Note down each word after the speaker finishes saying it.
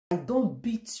I don't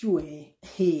beat you, eh?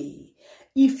 Hey,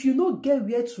 if you no get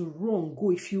where to run,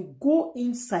 go. If you go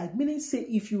inside, meaning say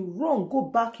if you run, go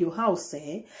back your house,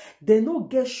 eh? They no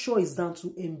get choice than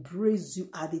to embrace you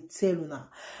at the tell now.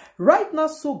 Right now,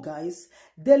 so guys,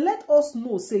 they let us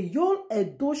know say y'all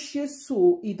edoche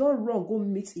so he don't run go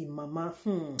meet him mama.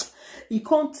 He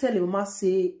can't tell him mama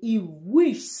say he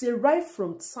wish say right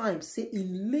from time say he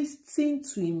listen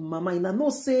to him mama. And I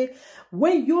know say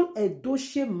when y'all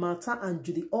edoche matter and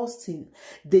Judy Austin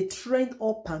they trend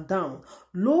up and down.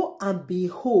 Lo and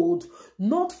behold,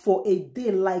 not for a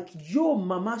day like your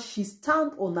mama, she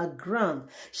stand on her ground.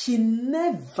 She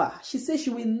said she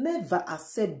will never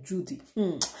accept Judy.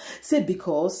 Say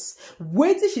because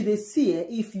wait till she they see her,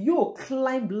 if you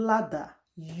climb ladder,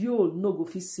 you'll no go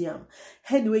fit see am.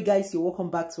 Anyway, guys, you're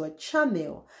welcome back to our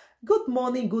channel. Good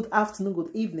morning, good afternoon,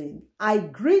 good evening. I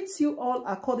greet you all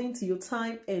according to your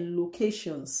time and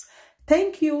locations.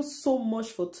 Thank you so much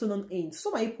for tuning in.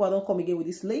 So many people don't come again with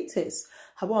this latest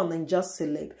about Ninja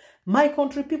celeb. My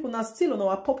country people now still on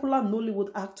our popular Nollywood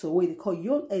actor where they call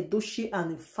Yul Edochie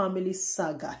and the family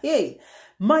saga. Hey,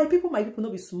 my people no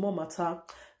be small matter.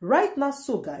 Right now,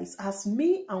 so guys, as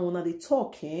me and one of the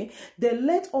talking, they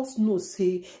let us know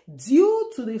say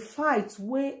due to the fight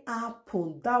where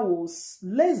happened that was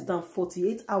less than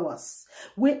 48 hours.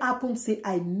 Where happened say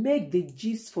I make the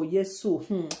gist for yes so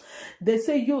they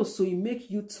say yo so he make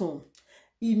you turn.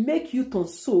 He make you turn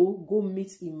so go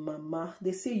meet him mama.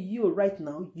 They say yo right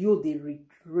now yo they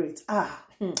regret.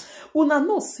 Una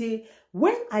know say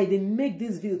when I dey make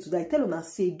this video today, I tell una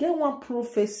say get one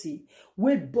prophecy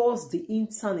wey burst the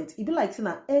internet. It be like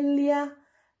saying earlier,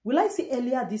 will I say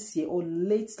earlier this year or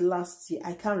late last year?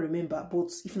 I can't remember.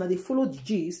 But if una dey follow the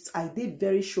gist, I dey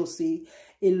very sure say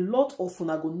a lot of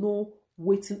una go know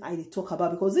wetin I dey talk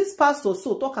about, because this pastor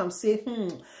so talk am say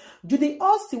Judy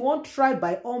Austin won't try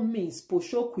by all means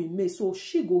posho Queen May, so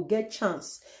she go get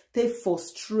chance they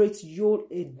frustrate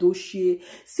Yul Edochie.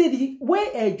 Say the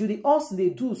way Judy Austin they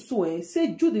do so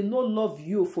say Judy no love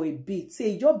you for a bit.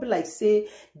 Say you be like say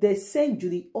they send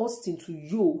Judy Austin to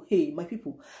you. Hey my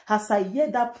people, as I hear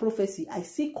that prophecy, I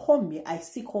see come here, I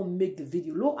see come make the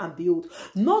video. Lo and behold,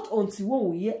 not until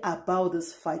when we hear about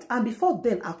this fight, and before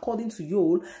then, according to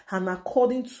Yul and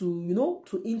according to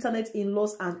to internet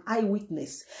in-laws and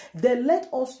eyewitness, they let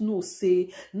us know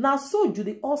say now so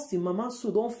Judy Austin mama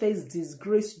so don't face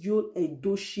disgrace Yul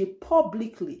Edochie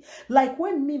publicly. Like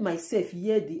when me myself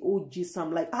hear the OGs,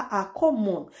 I'm like, come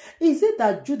on. Is it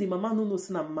that Judy mama no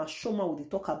say na mashoma would they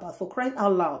talk about, for crying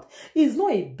out loud? It's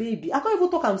not a baby. I can't even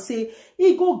talk and say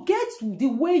he go get the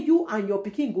way you and your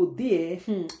pikin go there.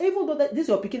 Even though this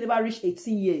your pikin never reach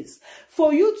 18 years,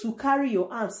 for you to carry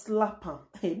your hand slap him.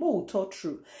 Hey, but we talk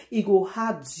true. He go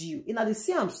hard you. In the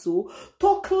same so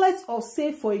talk less of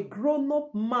say for a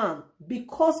grown-up man,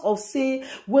 because of say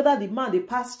whether the man they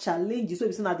pass challenges, so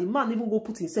that the man even go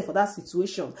put himself for that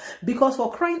situation. Because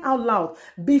for crying out loud,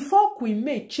 before Queen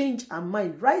May change her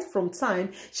mind right from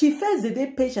time, she first the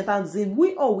day patient, and then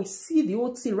we always see the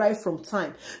whole thing right from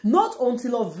time. Not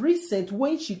until of recent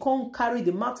when she can't carry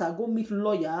the matter, go meet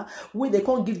lawyer, where they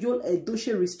can't give you a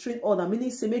Edochie restraint order,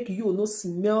 meaning say make you no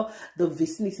smell the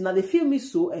vicinity. Now they feel me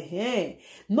so,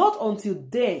 not until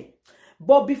then.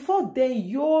 But before then,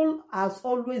 Yul has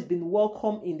always been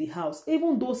welcome in the house.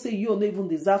 Even though say Yul don't even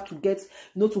deserve to get,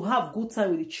 to have good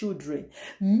time with the children.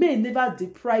 May never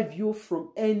deprive you from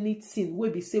anything. We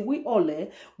be say we all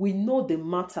we know the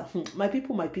matter. My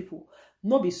people.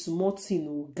 No be small thing,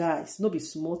 oh guys. No be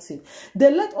small thing.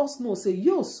 They let us know say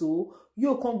yo so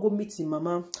you can't go meet him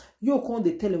mama. You can't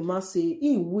they tell him man say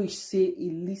he wish say he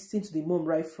listen to the mom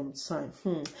right from time.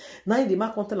 Now the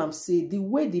man can't tell him say the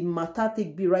way the matter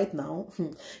take be right now.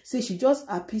 Say she just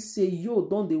happy say yo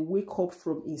don't they wake up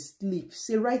from his sleep.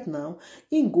 Say right now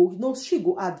in go she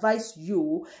go advise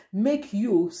you make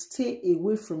you stay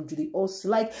away from Judy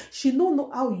Austin. Like she don't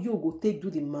know how you go take do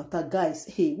the matter, guys.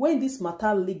 Hey, when this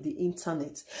matter leak the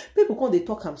internet, people come they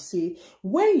talk and say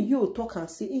when you talk and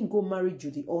say in go marry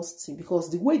Judy Austin, because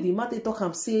the way the matter talk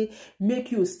and say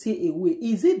make you stay away.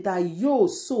 Is it that you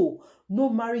so no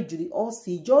marry Judy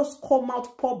Austin just come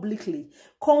out publicly,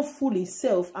 come fool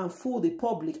himself and fool the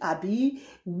public, abi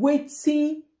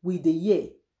waiting with the year?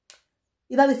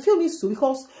 You know, they feel me so,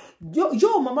 because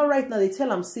your mama right now they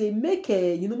tell him say make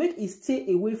make it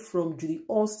stay away from Judy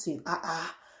Austin.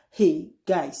 Hey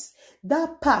guys,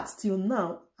 that part till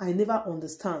now I never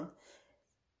understand.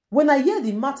 When I hear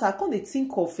the matter, I can't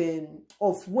think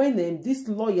of when this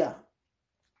lawyer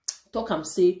talk and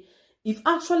say if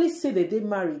actually say that they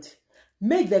married,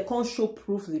 make the can't show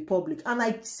proof to the public. And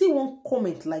I see one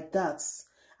comment like that,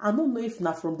 I don't know if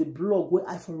now from the blog where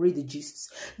I for read the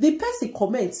gist. The person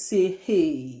comment say,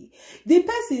 hey, the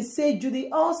person say Judy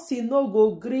Austin no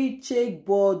go gree check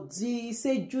body,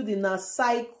 say Judy na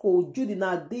psycho, Judy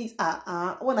na this.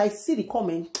 When I see the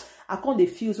comment, I can't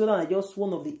defuse whether I just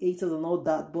one of the haters and all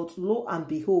that. But lo and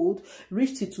behold,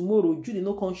 reach till tomorrow, Judy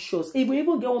no conscious. If we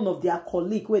even get one of their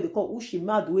colleague where they call Ushi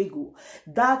Madwego,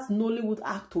 that Nollywood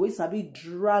actor we sabi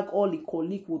drag all the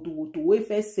colleague would we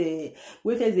first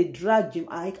they drag Jim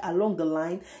Ike along the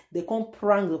line. They come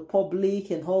prank the public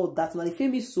and all that. Now the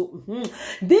famous so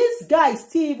this guy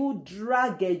still even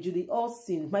drag Judy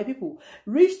Austin. My people,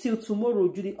 reach till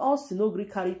tomorrow, Judy Austin no gree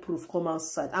carry proof come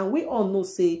outside, and we all know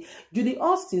say Judy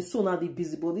Austin so now the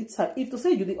busybody type. If to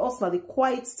say Judy Austin are the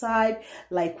quiet type,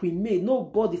 like we made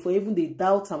nobody for even the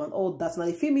doubt him and all that. Now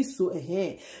the famous so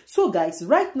so guys,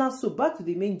 right now, so back to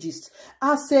the main gist.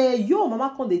 I say yo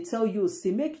mama can they tell you say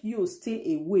make you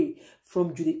stay away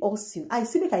from Judy Austin. I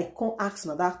say make I can't ask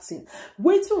na that thing.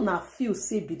 Wait till now feel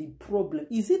say be the problem.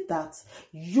 Is it that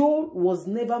yo was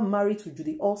never married to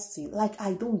Judy Austin? Like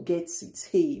I don't get it.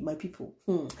 Hey, my people.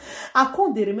 I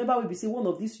can't they remember we be say one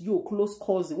of these yo close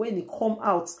cousin when he come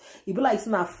out. It be like it's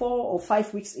now 4 or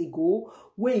 5 weeks ago.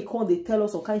 Where he can't they tell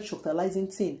us some kind of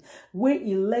shocktalizing thing. Where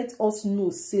he let us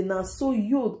know say now so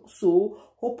yo so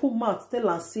open mouth tell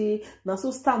and say na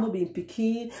so star no be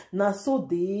picking, na so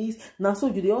this, na so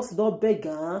Judy Austin don't beg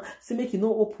say make you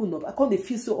no open up. I can't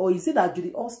feel so, or is it that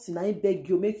Judy Austin I beg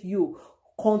you make you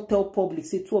can't tell public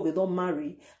say two of them don't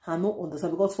marry? I no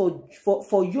understand, because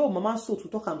for your mama so to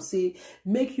talk and say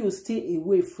make you stay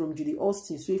away from Judy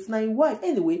Austin. So if na your wife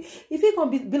anyway, if you can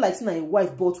be like say na your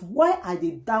wife, but why are they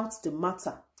doubt the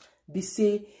matter? Be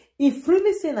say if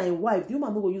really say na wife, the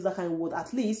woman no go use that kind of word.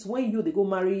 At least when you they go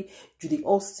marry Judy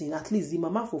Austin, at least the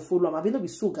mama for follow am. I be no be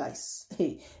so guys.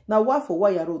 Hey, now why for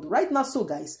wire road right now? So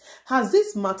guys, has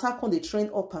this matter come the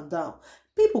trend up and down?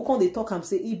 People come they talk and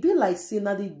say it be like say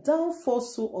na the downfall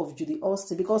so of Judy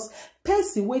Austin, because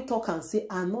person wey talk and say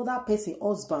another person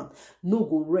husband no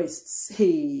go rest.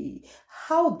 Hey,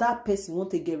 how that person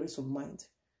won't take get rest of mind?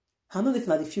 I don't know if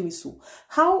na the feel me so.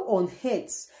 How on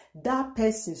earth that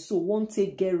person so won't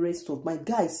take get rest of mind?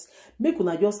 Guys, make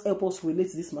una just help us relate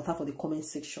to this matter for the comment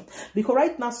section. Because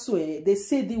right now so they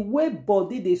say the way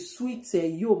body they sweet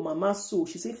yo mama so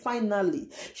she say finally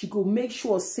she go make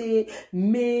sure say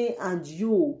May and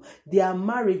yo their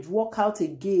marriage work out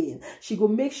again. She go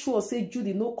make sure say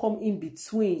Judy no come in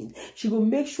between. She go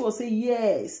make sure say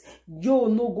yes yo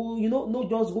no go no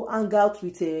just go hang out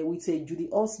with Judy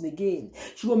Austin again.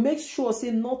 She go make sure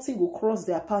say nothing will cross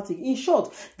their party. In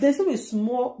short, there's no a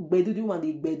small bedu the woman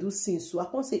they bedu since. So I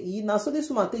can't say now so this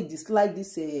woman take dislike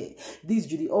this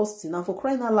Judy Austin, and for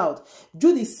crying out loud,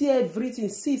 Judy see everything,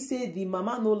 see say the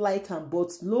mama no like him,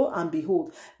 but lo and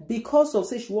behold, because of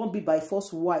say she won't be by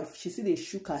force wife, she see they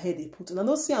shook her head they put, and I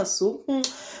don't see and so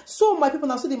so my people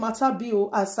now so the matter be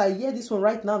as I hear this one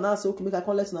right now so okay make I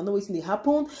can't let you know what's they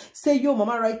happen. Say yo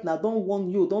mama right now don't warn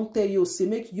you, don't tell you, say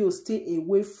make you stay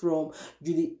away from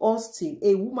Judy Austin.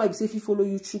 A woman be say if you follow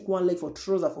you chook one leg for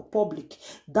trouser for public,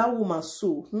 that woman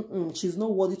so she's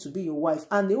not worthy to be your wife.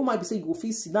 And the woman be say you go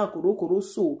feel sit down koro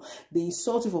so they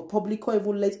insult you for public, or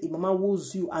even let a mama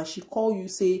woos you and she call you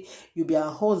say you be her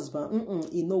husband.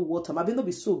 You know what I be not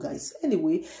be so guys.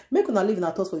 Anyway, make una leave in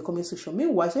our thoughts for the comment section.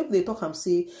 Meanwhile, so if they talk and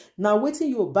say now waiting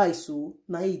you buy so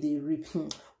now they rip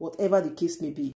whatever the case may be.